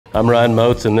I'm Ryan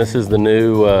Moats, and this is the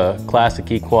new classic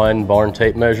Equine barn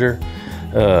tape measure.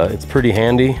 It's pretty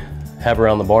handy. Have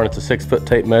around the barn. It's a 6-foot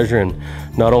tape measure, and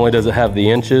not only does it have the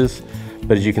inches,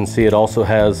 but as you can see, it also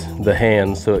has the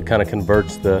hands, so it kind of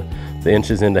converts the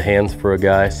inches into hands for a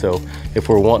guy. So if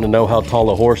we're wanting to know how tall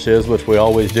a horse is, which we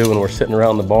always do when we're sitting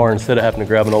around the barn, instead of having to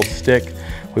grab an old stick,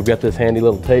 we've got this handy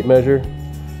little tape measure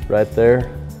right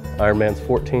there. Ironman's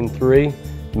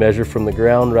 14.3, measure from the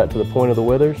ground right to the point of the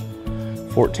withers.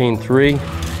 14.3,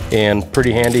 and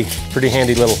pretty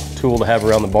handy little tool to have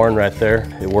around the barn right there.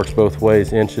 It works both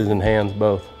ways, inches and hands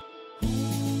both.